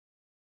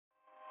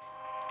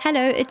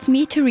Hello, it's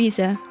me,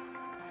 Teresa.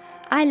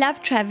 I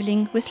love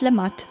traveling with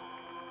Lamotte.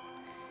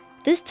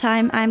 This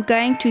time I'm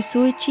going to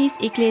Sulcis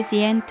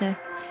Iglesiente,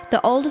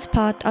 the oldest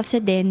part of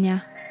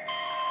Sardegna.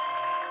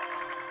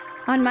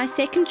 On my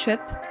second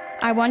trip,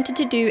 I wanted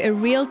to do a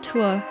real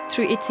tour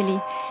through Italy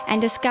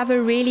and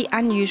discover really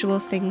unusual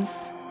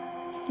things.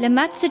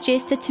 Lamotte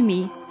suggested to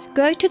me,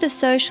 go to the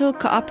social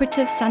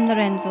cooperative San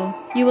Lorenzo.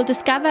 You will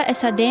discover a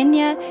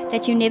Sardegna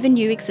that you never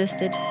knew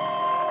existed.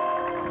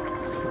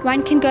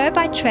 One can go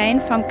by train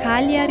from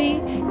Cagliari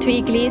to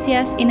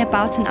Iglesias in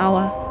about an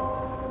hour.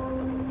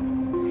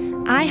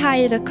 I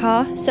hired a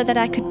car so that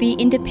I could be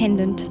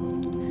independent.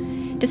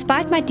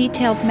 Despite my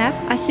detailed map,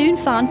 I soon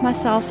found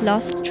myself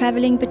lost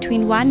traveling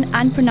between one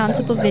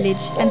unpronounceable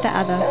village and the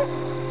other.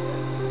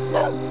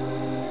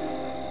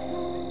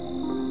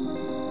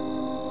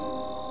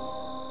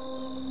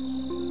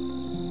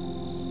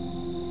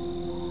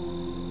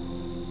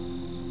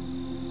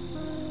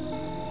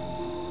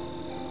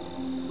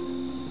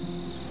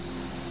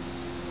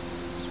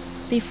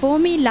 Before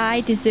me lie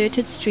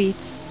deserted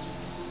streets,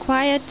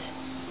 quiet,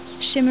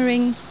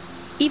 shimmering,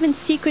 even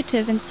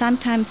secretive and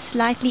sometimes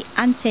slightly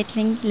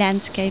unsettling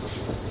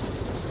landscapes.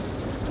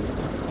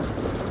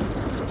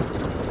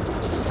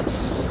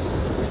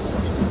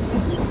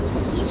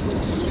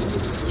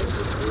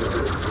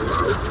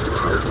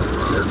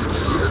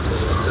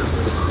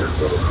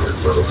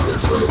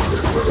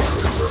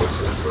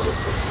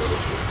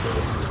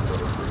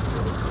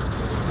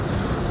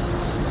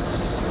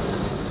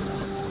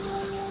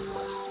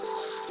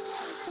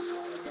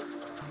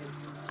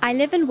 I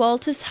live in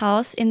Walter's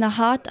house in the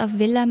heart of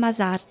Villa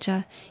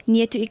Mazarcia,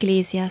 near to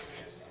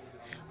Iglesias.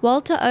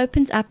 Walter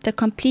opens up the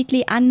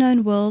completely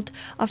unknown world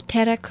of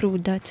terra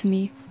cruda to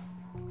me.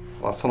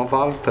 Sono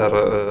Walter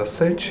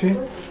Secci,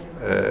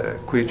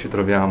 qui ci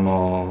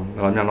troviamo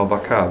nella mia nuova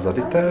casa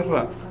di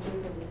terra.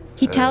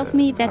 He tells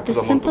me that the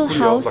simple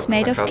house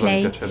made of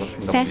clay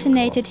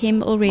fascinated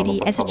him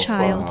already as a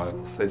child.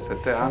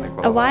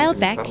 A while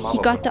back, he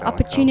got the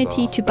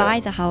opportunity to buy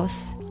the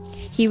house.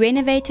 He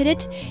renovated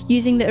it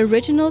using the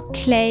original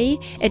clay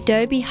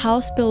adobe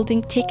house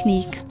building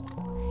technique.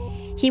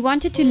 He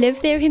wanted to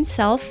live there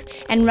himself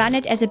and run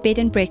it as a bed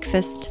and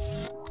breakfast.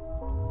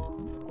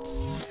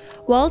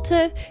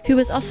 Walter, who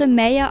was also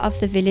mayor of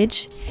the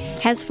village,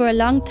 has for a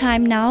long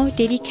time now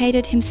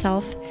dedicated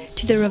himself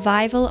to the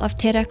revival of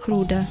terra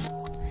cruda,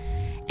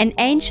 an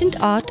ancient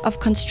art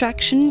of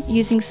construction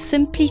using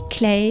simply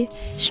clay,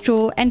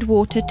 straw and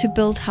water to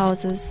build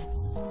houses.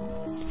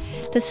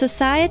 The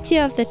Society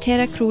of the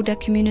Terra Cruda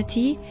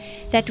community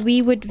that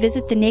we would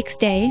visit the next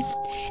day,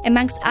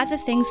 amongst other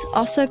things,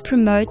 also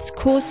promotes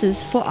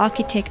courses for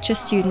architecture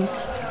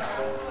students.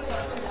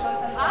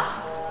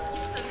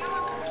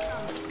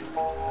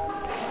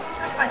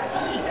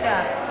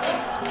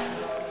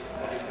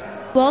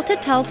 Walter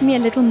tells me a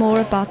little more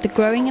about the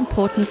growing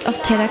importance of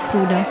terra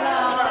cruda.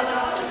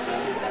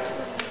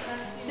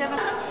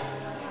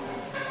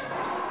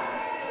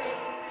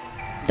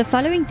 The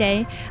following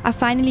day, I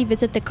finally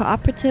visit the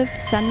cooperative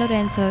San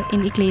Lorenzo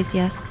in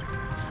Iglesias.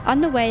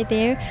 On the way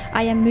there,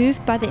 I am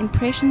moved by the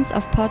impressions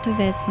of Porto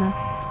Vesma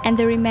and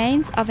the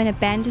remains of an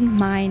abandoned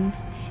mine,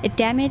 a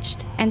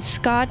damaged and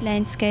scarred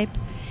landscape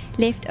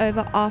left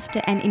over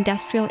after an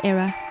industrial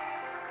era.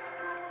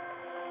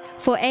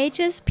 For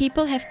ages,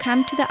 people have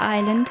come to the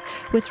island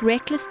with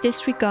reckless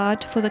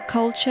disregard for the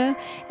culture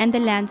and the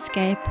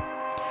landscape,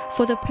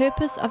 for the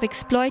purpose of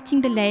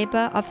exploiting the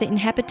labor of the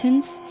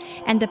inhabitants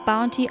and the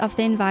bounty of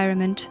the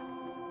environment.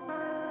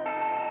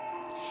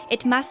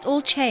 It must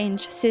all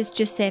change, says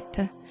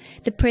Giuseppe,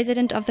 the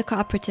president of the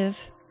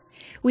cooperative.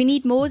 We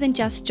need more than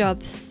just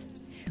jobs.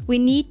 We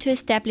need to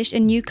establish a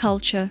new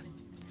culture.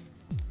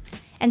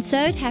 And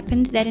so it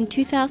happened that in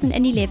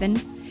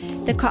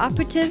 2011, the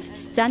cooperative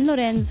San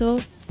Lorenzo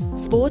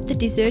bought the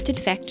deserted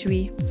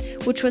factory,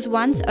 which was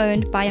once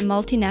owned by a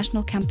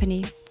multinational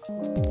company.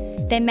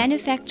 They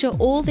manufacture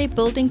all their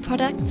building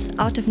products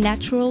out of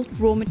natural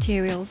raw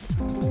materials.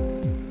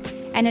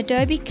 An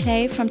adobe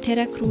clay from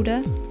terra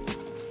cruda,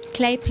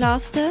 clay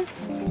plaster,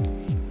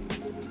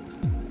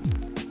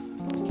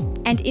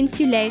 and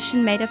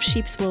insulation made of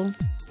sheep's wool.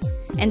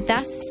 And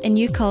thus a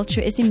new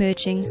culture is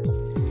emerging.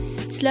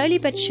 Slowly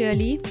but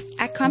surely,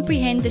 I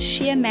comprehend the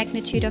sheer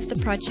magnitude of the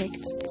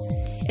project.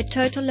 A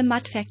total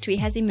Lamotte factory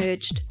has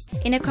emerged.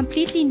 In a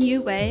completely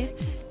new way,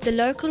 the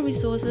local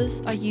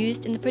resources are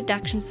used in the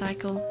production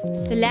cycle.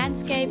 The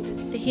landscape,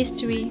 the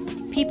history,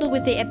 people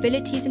with their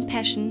abilities and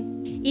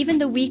passion, even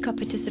the weak are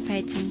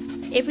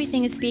participating.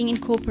 Everything is being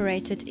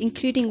incorporated,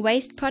 including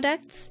waste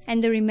products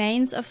and the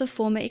remains of the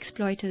former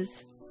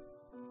exploiters.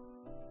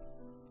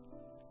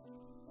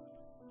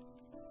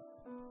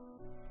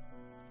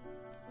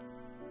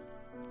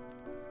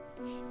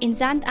 In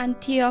Sant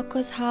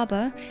Antioco's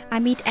harbour,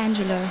 I meet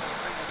Angelo,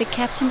 the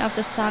captain of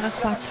the Sara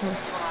Quattro.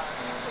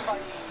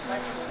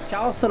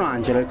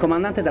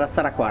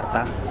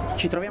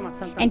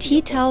 And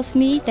he tells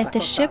me that the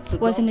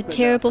ship was in a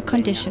terrible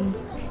condition.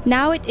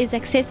 Now it is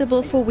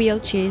accessible for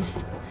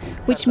wheelchairs.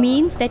 which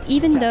means that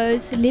even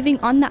those living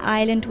on the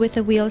island with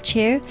a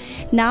wheelchair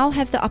now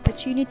have the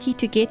opportunity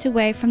to get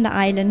away from the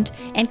island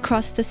and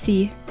cross the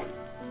sea.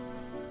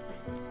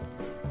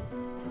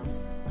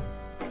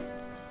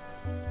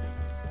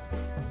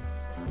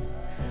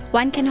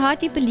 One can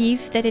hardly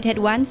believe that it had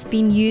once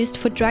been used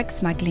for drug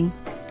smuggling.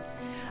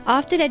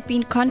 After it had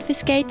been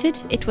confiscated,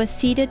 it was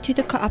ceded to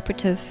the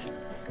cooperative.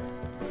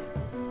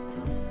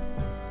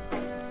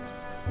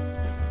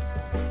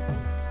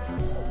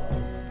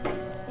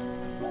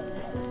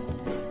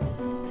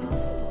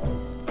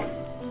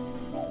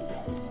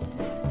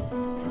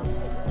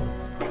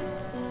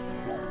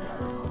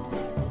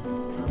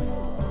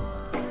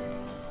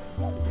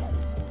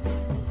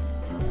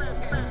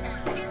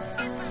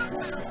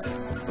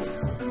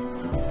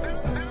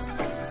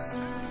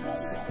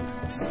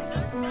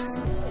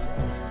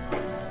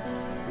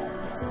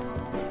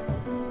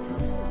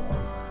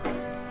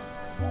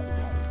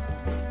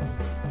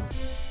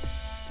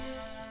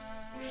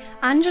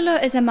 Angelo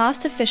is a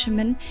master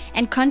fisherman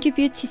and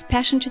contributes his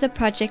passion to the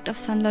project of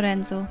San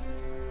Lorenzo.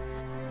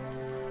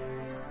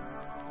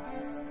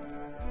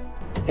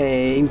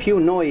 E in più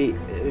noi,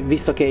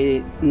 visto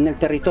che nel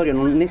territorio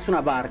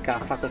nessuna barca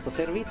fa questo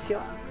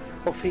servizio,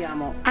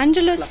 offriamo.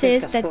 Angelo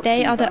says that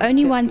they are the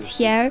only ones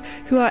here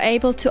who are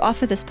able to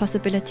offer this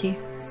possibility.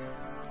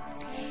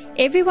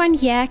 Everyone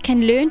here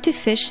can learn to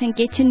fish and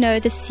get to know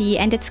the sea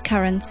and its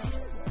currents.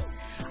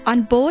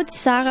 On board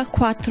Sara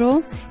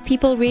Quattro,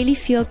 people really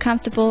feel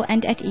comfortable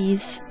and at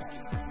ease.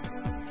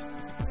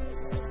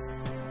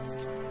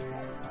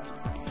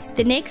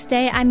 The next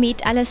day I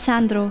meet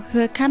Alessandro,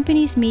 who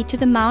accompanies me to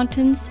the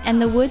mountains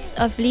and the woods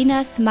of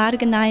Linas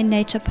Marganai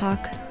Nature Park.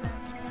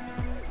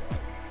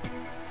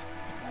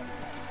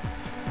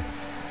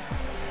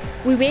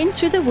 We went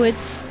through the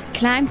woods,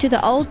 climbed to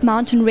the old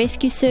mountain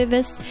rescue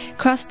service,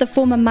 crossed the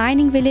former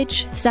mining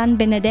village, San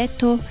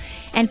Benedetto,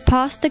 and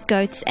passed the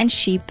goats and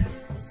sheep.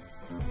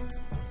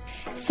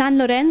 San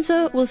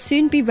Lorenzo will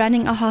soon be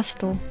running a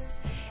hostel,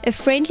 a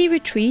friendly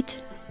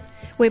retreat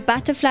where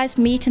butterflies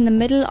meet in the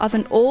middle of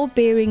an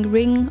ore-bearing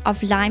ring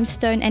of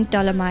limestone and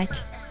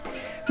dolomite,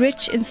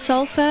 rich in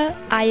sulfur,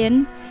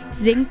 iron,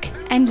 zinc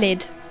and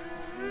lead.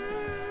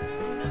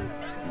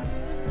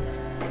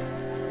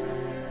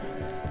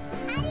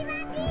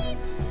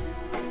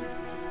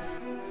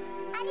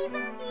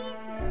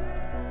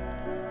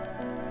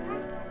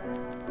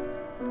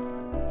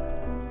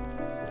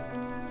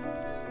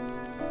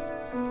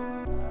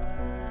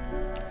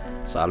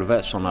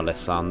 Salve, sono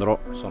Alessandro.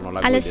 Sono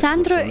la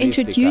Alessandro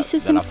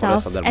introduces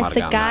himself as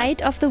the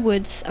guide of the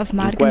woods of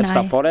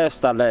Marganai.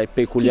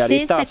 He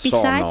says that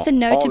besides the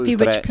notably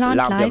rich plant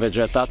life,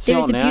 there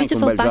is a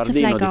beautiful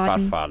butterfly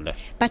garden.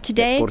 But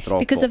today,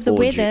 because of the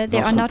weather,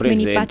 there are not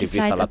many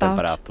butterflies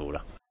about.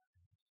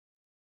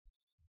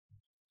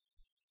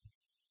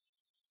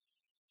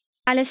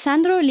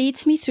 Alessandro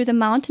leads me through the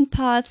mountain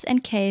paths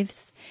and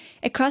caves,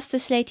 across the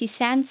slaty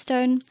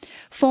sandstone,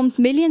 formed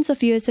millions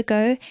of years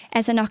ago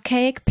as an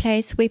archaic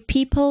place where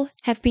people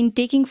have been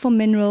digging for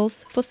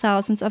minerals for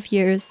thousands of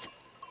years.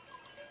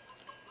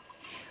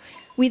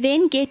 We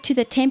then get to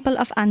the Temple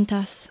of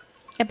Antas,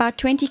 about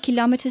 20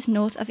 kilometers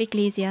north of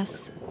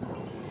Iglesias,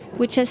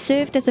 which has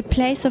served as a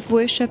place of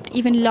worship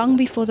even long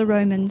before the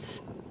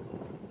Romans.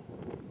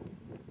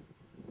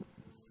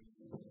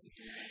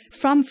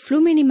 From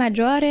Flumini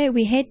Maggiore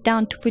we head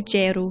down to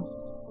Pugeru.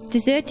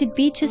 Deserted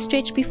beaches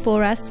stretch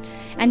before us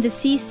and the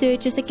sea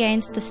surges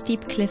against the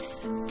steep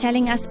cliffs,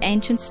 telling us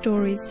ancient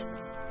stories.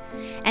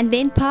 And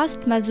then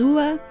past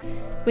Mazua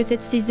with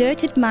its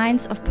deserted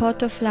mines of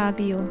Porto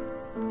Flavio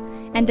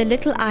and the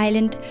little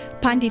island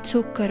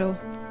Pandizuccaro.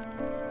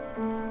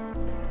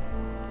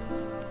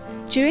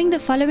 During the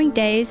following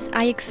days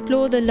I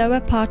explore the lower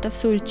part of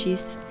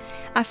Sulcis.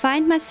 I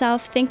find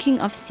myself thinking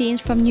of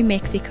scenes from New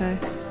Mexico.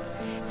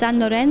 San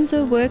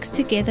Lorenzo works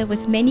together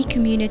with many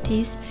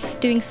communities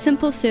doing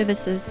simple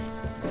services.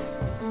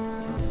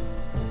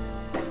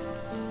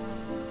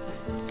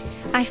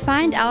 I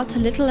find out a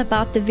little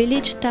about the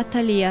village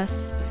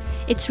Tatalias,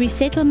 its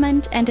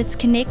resettlement and its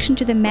connection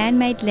to the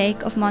man-made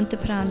lake of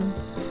Monteprano.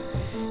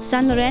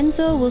 San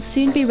Lorenzo will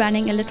soon be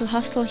running a little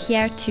hostel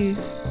here too.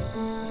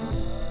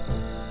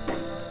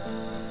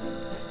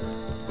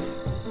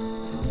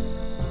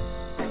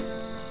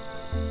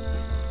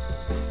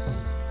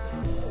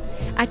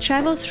 I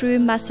travel through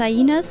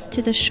Masainas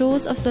to the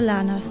shores of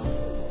Solanas.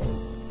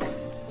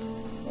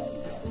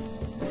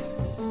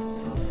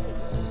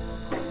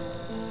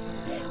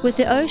 With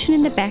the ocean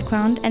in the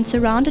background and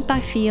surrounded by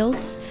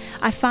fields,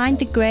 I find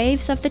the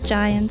graves of the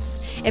giants,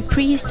 a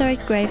prehistoric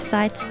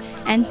gravesite,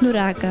 and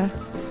Nuraga.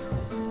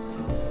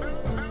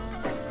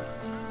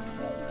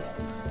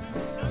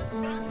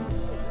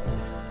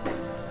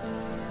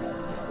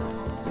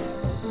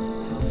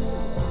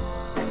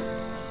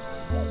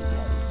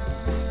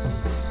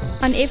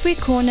 On every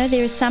corner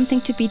there is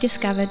something to be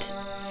discovered.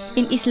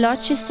 In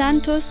Islotes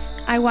Santos,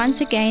 I once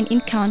again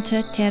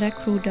encounter Terra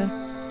Cruda.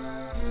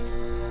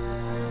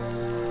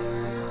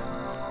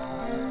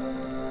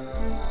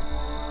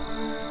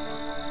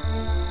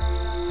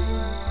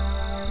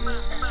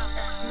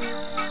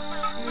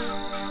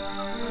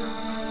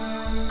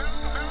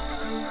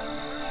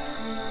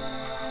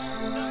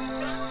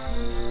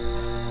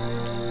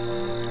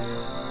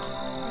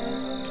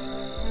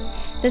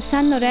 The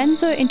San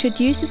Lorenzo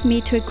introduces me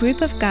to a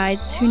group of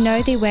guides who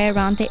know their way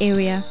around the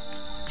area.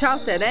 Ciao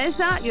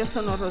Teresa, io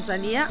sono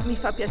Rosalia, mi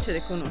fa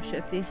piacere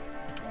conoscerti.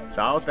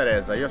 Ciao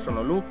Teresa, io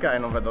sono Luca e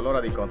non vedo l'ora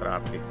di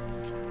incontrarti.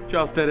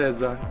 Ciao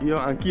Teresa,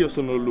 anch'io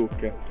sono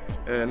Luca,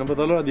 non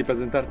vedo l'ora di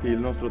presentarti il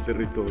nostro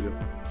territorio.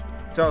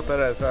 Ciao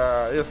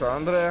Teresa, io sono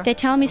Andrea. They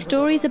tell me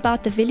stories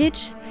about the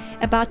village,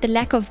 about the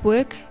lack of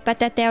work, but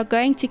that they are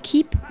going to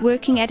keep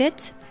working at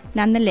it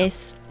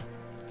nonetheless.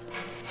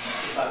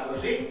 Si fa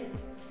così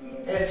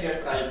e si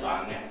estrae il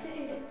pane.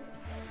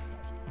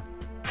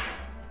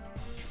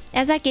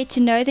 As I get to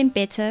know them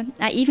better,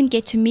 I even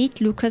get to meet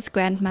Luca's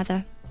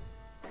grandmother.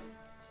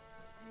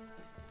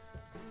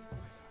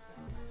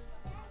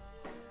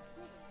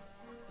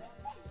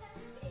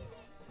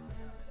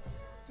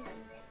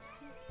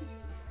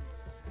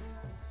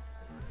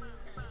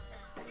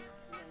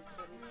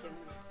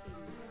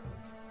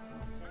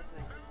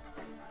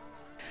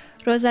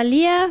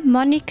 Rosalia,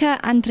 Monica,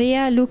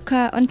 Andrea,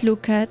 Luca and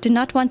Luca do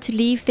not want to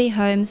leave their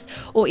homes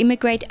or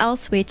immigrate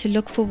elsewhere to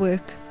look for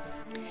work.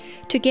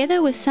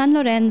 Together with San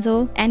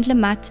Lorenzo and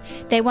Lamat,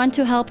 they want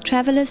to help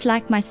travelers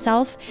like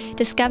myself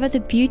discover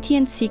the beauty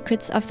and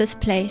secrets of this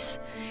place,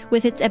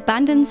 with its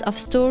abundance of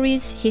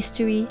stories,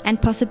 history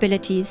and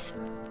possibilities.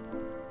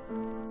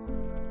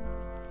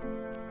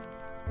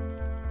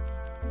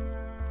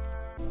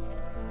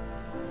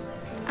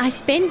 I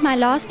spent my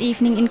last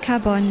evening in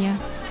Carbonia,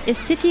 a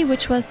city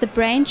which was the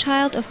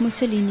brainchild of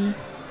Mussolini,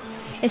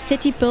 a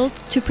city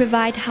built to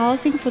provide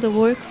housing for the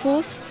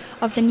workforce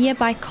of the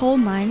nearby coal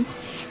mines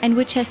and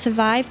which has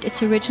survived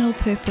its original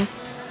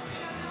purpose.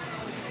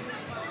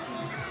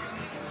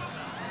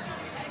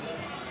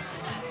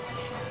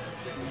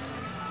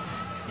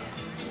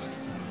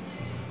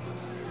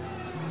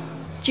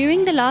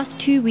 During the last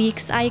 2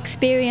 weeks, I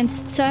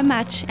experienced so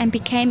much and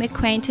became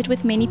acquainted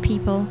with many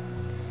people.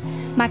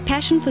 My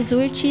passion for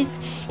Sulcis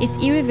is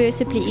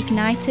irreversibly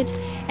ignited,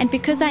 and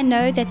because I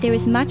know that there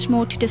is much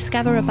more to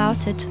discover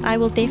about it, I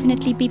will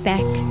definitely be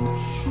back.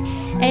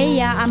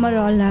 Eia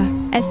Amarolla,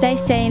 as they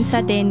say in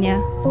Sardegna,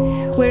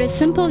 where a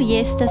simple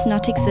yes does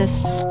not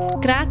exist.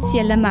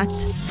 Grazie Lamat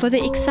for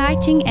the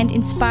exciting and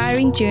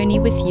inspiring journey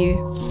with you.